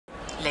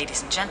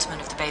Ladies and gentlemen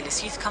of the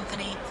Baylis Youth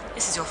Company,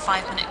 this is your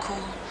 5-minute call.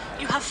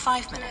 You have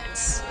 5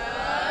 minutes.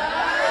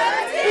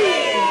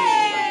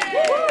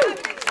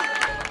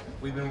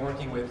 We've been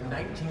working with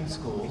 19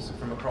 schools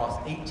from across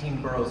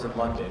 18 boroughs in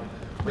London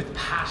with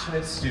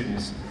passionate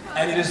students,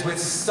 and it is with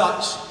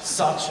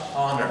such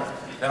honor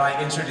that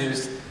I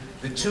introduce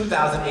the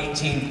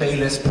 2018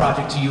 Baylis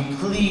project to you.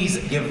 Please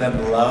give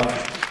them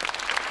love.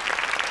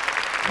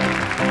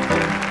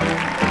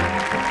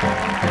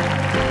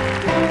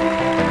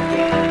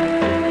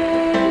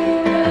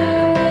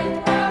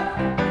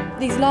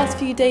 These last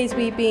few days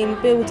we've been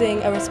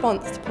building a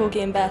response to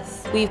Porgy and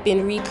Bess. We've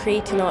been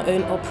recreating our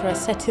own opera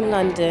set in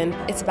London.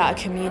 It's about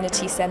a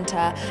community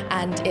centre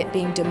and it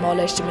being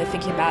demolished, and we're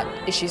thinking about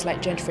issues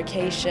like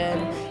gentrification.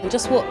 And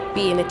just what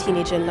being a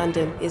teenager in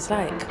London is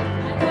like.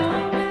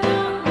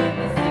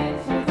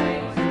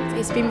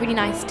 It's been really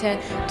nice to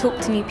talk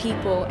to new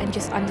people and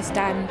just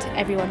understand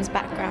everyone's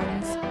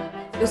backgrounds.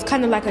 It was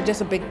kind of like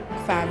just a big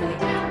family.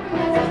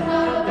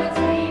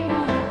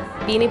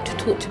 Being able to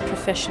talk to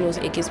professionals,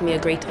 it gives me a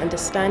great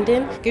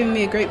understanding. Giving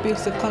me a great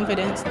boost of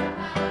confidence.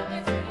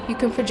 You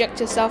can project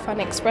yourself and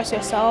express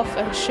yourself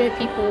and show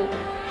people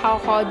how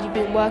hard you've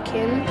been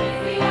working.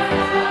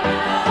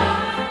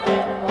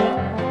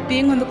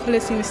 Being on the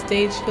Coliseum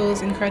stage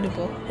feels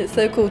incredible. It's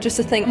so cool just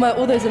to think about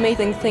all those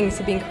amazing things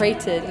are being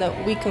created and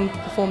that we can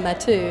perform there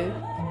too.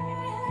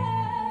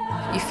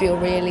 You feel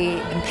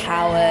really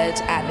empowered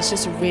and it's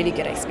just a really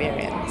good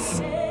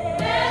experience.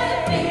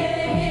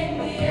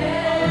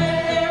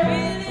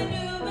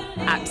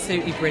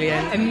 Absolutely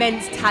brilliant,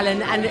 immense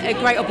talent and a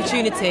great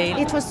opportunity.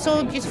 It was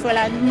so beautiful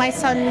and my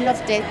son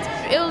loved it.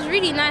 It was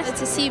really nice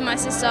to see my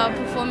sister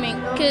performing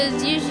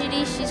because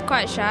usually she's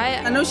quite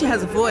shy. I know she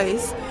has a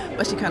voice,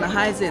 but she kind of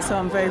hides it, so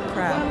I'm very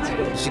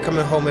proud. She's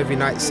coming home every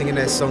night singing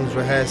their songs,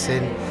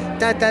 rehearsing.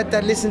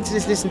 Dad, listen to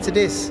this, listen to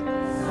this.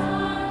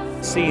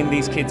 Seeing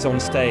these kids on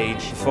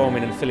stage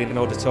performing and filling an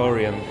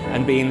auditorium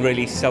and being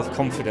really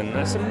self-confident,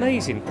 that's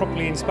amazing,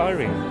 properly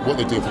inspiring. What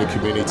they're doing for the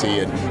community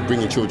and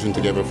bringing children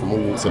together from all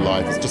walks of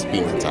life has just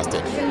been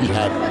fantastic. We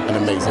had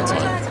an amazing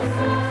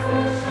time.